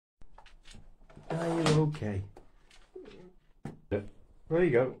Are you okay? There you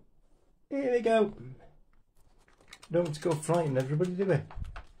go. Here we go. Don't want to go frighten everybody, do we?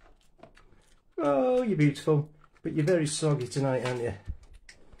 Oh, you're beautiful. But you're very soggy tonight, aren't you?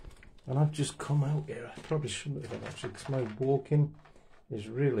 And I've just come out here. I probably shouldn't have done actually, because my walking is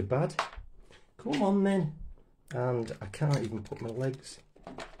really bad. Come on then. And I can't even put my legs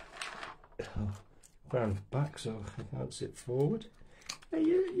round the back, so I can't sit forward. Hey,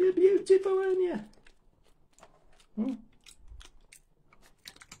 you're beautiful, aren't you? Hmm?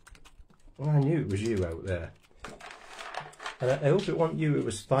 I knew it was you out there. And I hope it wasn't you who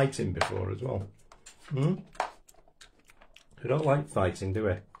was fighting before as well. Hmm? We don't like fighting, do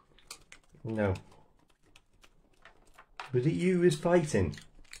we? No. Was it you who was fighting?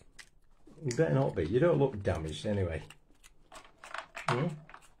 You better not be. You don't look damaged anyway. Hmm?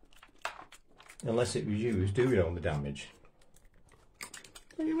 Unless it was you who's doing all the damage.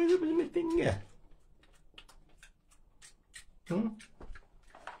 Hey, where's my finger? Hmm?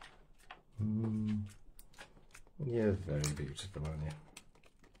 You're very beautiful, aren't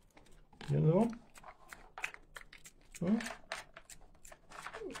you? You know? Hmm?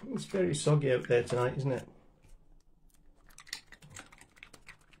 It's very soggy out there tonight, isn't it?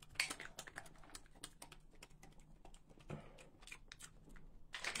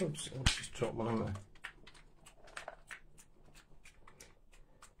 Oops, I'll just drop one on there.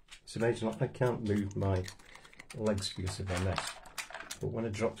 It's amazing, I can't move my legs because of my mess. But when I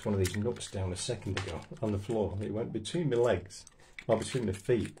dropped one of these nuts down a second ago on the floor, it went between my legs, or between my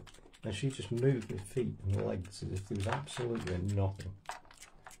feet, and she just moved my feet and legs as if there was absolutely nothing.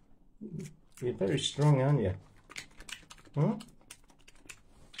 You're very strong, aren't you? Huh?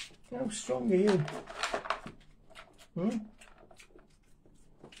 How strong are you? Hmm?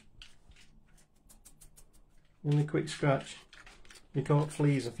 In a quick scratch. You caught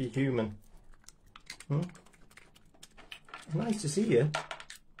fleas off your human. Hmm? Nice to see you.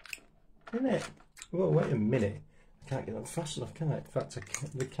 Isn't it? Whoa, wait a minute. I can't get that fast enough, can I? In fact,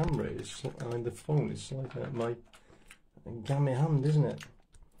 the camera is, I mean, the phone is sliding out my gammy hand, isn't it?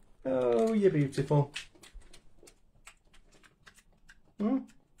 Oh, you're beautiful. Hmm?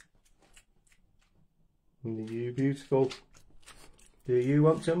 You're beautiful. Do you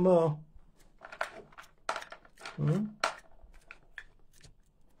want some more? Hmm?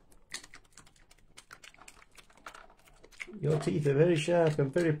 Your teeth are very sharp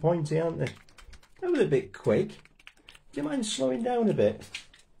and very pointy, aren't they? That was a bit quick. Do you mind slowing down a bit?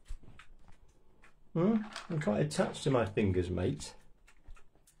 Hmm? I'm quite attached to my fingers, mate.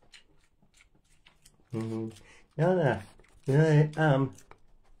 Mm-hmm. No, I am.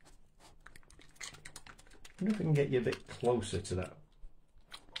 I wonder if I can get you a bit closer to that.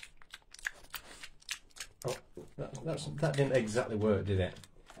 Oh, that didn't exactly work, did it?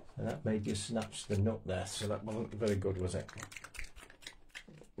 And that made you snatch the nut there, so that wasn't very good, was it?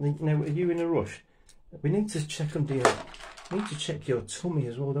 Now, are you in a rush? We need to check under your... We need to check your tummy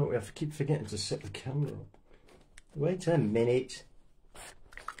as well, don't we? I keep forgetting to set the camera up. Wait a minute.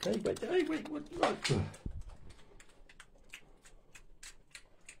 Hey, wait, what?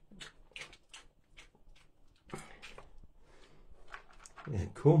 Yeah,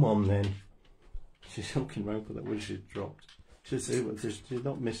 come on then. She's looking around for that one she's dropped. She's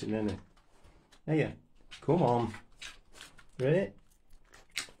not missing any. Hey, yeah, come on. Ready?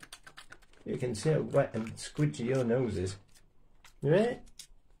 You can see how wet and squidgy your nose is. You ready?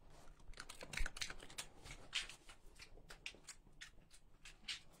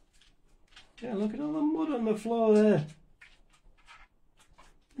 Yeah, look at all the mud on the floor there.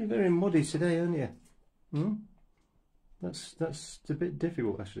 You're very muddy today, aren't you? Hmm? That's a bit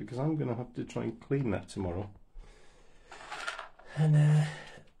difficult actually, because I'm going to have to try and clean that tomorrow. And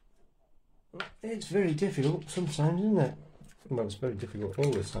it's very difficult sometimes, isn't it? Well, it's very difficult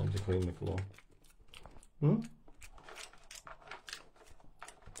all the time to clean the floor. Hmm?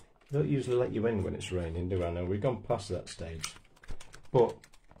 I don't usually let you in when it's raining, do I? Know we've gone past that stage. But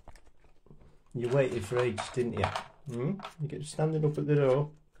you waited for ages, didn't you? Hmm? You kept standing up at the door,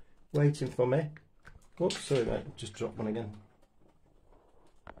 waiting for me. Oops, sorry mate, just dropped one again.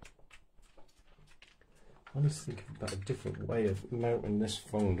 I need to think about a different way of mounting this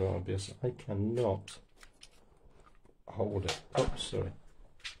phone door because I cannot hold it. Oops, sorry.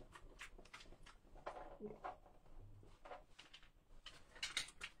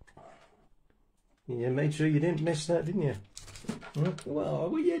 You made sure you didn't miss that, didn't you? Well,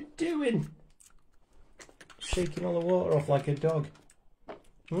 what are you doing? Shaking all the water off like a dog.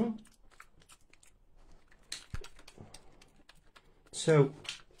 Hmm? So,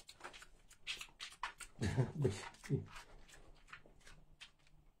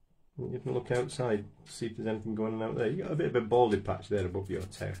 You can look outside, see if there's anything going on out there. You got a bit of a baldy patch there above your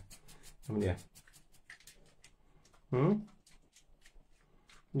tail, haven't you?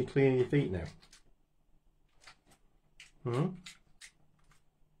 You cleaning your feet now? Are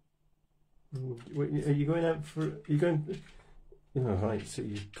you going out for? Are you going? You know, right. So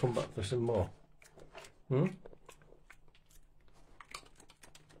you come back for some more. You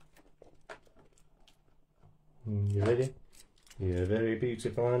ready? You're very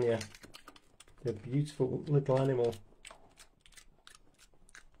beautiful, aren't you? You're a beautiful little animal.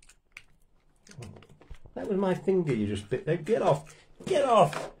 That was my finger you just bit there. Get off! Get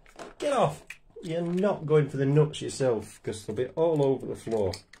off! Get off! You're not going for the nuts yourself, because they'll be all over the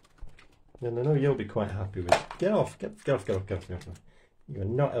floor. And I know you'll be quite happy with it. Get off! Get off! Get off! Get off! Get off! You're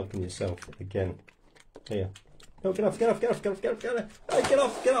not helping yourself again. Here. No, get off! Get off! Get off! Get off! Get off! Get off! Hey, get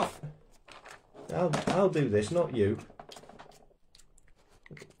off! Get off! I'll do this, not you.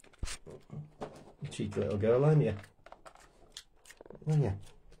 Cheeky little girl, aren't you? Aren't you?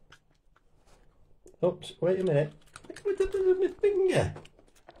 Oops, wait a minute. Look at my finger.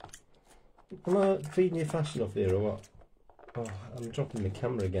 Am I feeding you fast enough here or what? Oh, I'm dropping the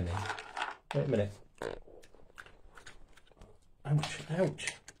camera again in. Wait a minute. Ouch,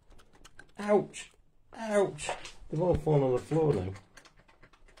 ouch. Ouch, ouch. They've all fallen on the floor now.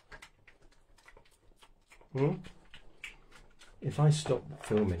 If I stop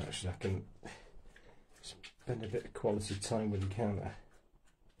filming, actually, I can spend a bit of quality time with the camera.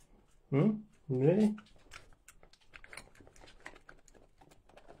 Ready?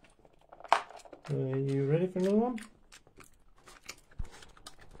 Are you ready for another one?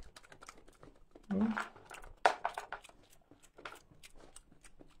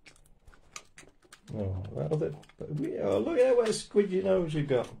 Oh, that'll do. Oh, look at what a squidgy nose you've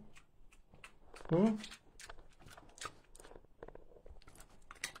got.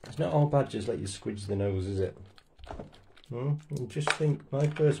 It's not all badgers let you squidge the nose, is it? Just think, when I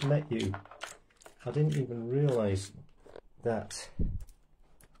first met you, I didn't even realise that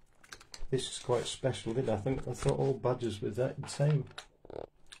this is quite special, did I? I thought all badgers were that same.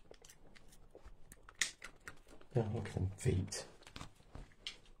 Oh, look at them feet.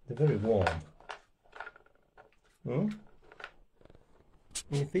 They're very warm.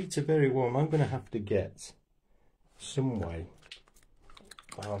 Your feet are very warm. I'm going to have to get some way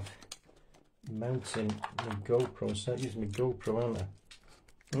of mounting my GoPro. Start using my GoPro, aren't I?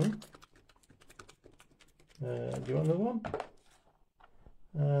 Do you want another one?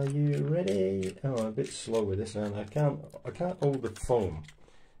 Are you ready? Oh, I'm a bit slow with this, and I can't hold the phone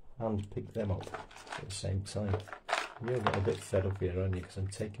and pick them up at the same time. You're getting a bit fed up here, aren't you? Because I'm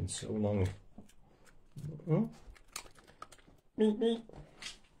taking so long. Meep.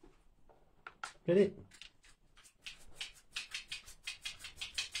 Ready?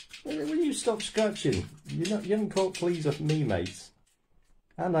 Will you stop scratching? You haven't caught fleas off me, mate.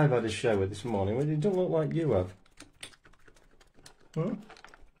 And I've had a shower this morning. Well, it don't look like you have.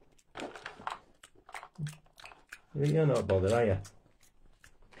 You're not bothered, are you?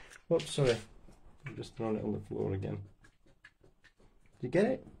 Oops, sorry. I'm just throwing it on the floor again. Did you get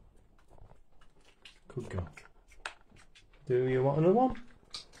it? Good girl. Do you want another one?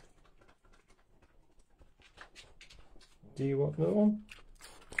 Do you want another one?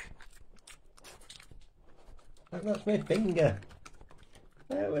 That's my finger.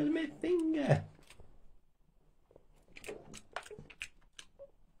 That was my finger.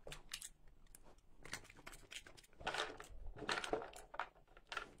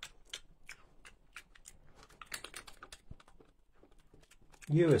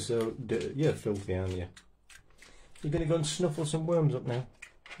 You're filthy, aren't you? You're going to go and snuffle some worms up now?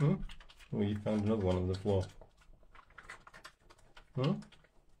 Oh, you found another one on the floor.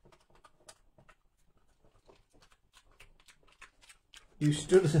 You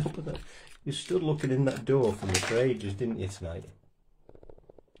stood looking in that door for me for ages, didn't you, tonight?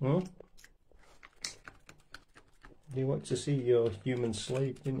 You want to see your human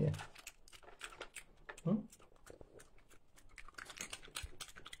slave, didn't you?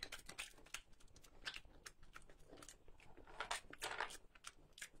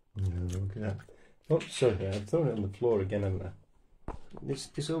 Look at that. Oh, sorry, I've thrown it on the floor again, haven't I?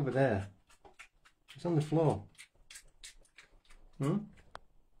 It's over there. It's on the floor. Okay,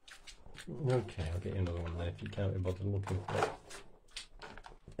 I'll get you another one there if you can't be bothered looking for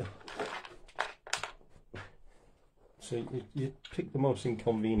it. So you pick the most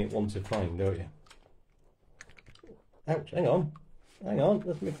inconvenient one to find, don't you? Ouch, hang on,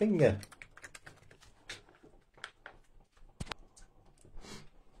 that's my finger.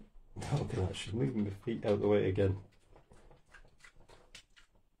 Look at that, she's moving my feet out of the way again.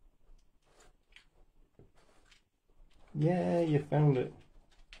 Yeah, you found it.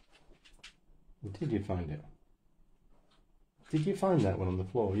 Did you find it? Did you find that one on the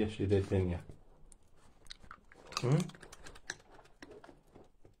floor? Yes, you did, didn't you? Hmm?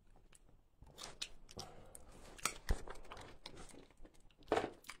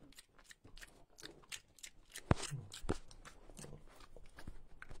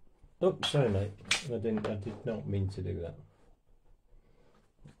 Oh, sorry, mate. I did not mean to do that.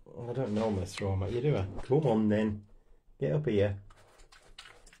 I don't normally throw them at you, do I? Come on, then. Get up here.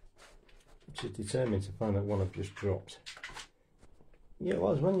 She's determined to find that one I've just dropped. Yeah, it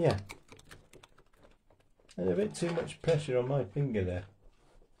was, wasn't you? There's a bit too much pressure on my finger there.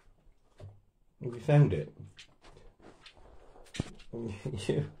 Have you found it?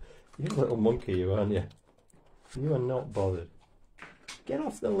 You little monkey, you aren't you? You are not bothered. Get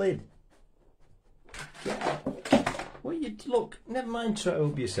off the lid. Well, you look. Never mind. Try to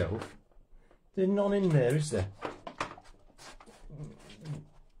help yourself. There's none in there, is there?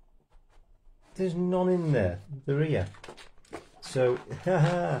 There's none in there. They're here. So,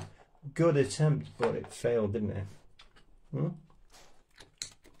 haha, good attempt, but it failed, didn't it? Hmm?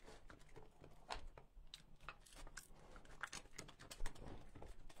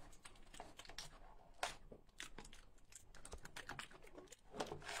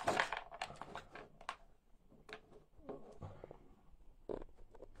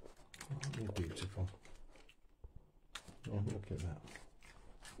 You're beautiful. Yeah, look at that.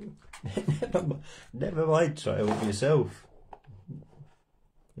 Never mind, try to help yourself.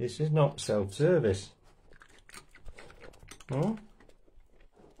 This is not self-service. Hmm?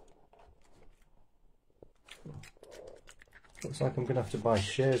 Looks like I'm going to have to buy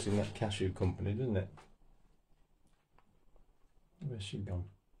shares in that cashew company, doesn't it? Where's she gone?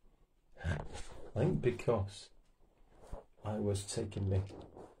 I think because I was taking the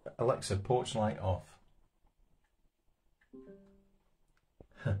Alexa porch light off.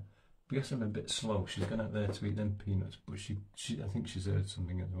 Because I'm a bit slow, she's gone out there to eat them peanuts, but I think she's heard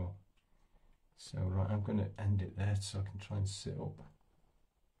something as well. So right, I'm going to end it there so I can try and sit up.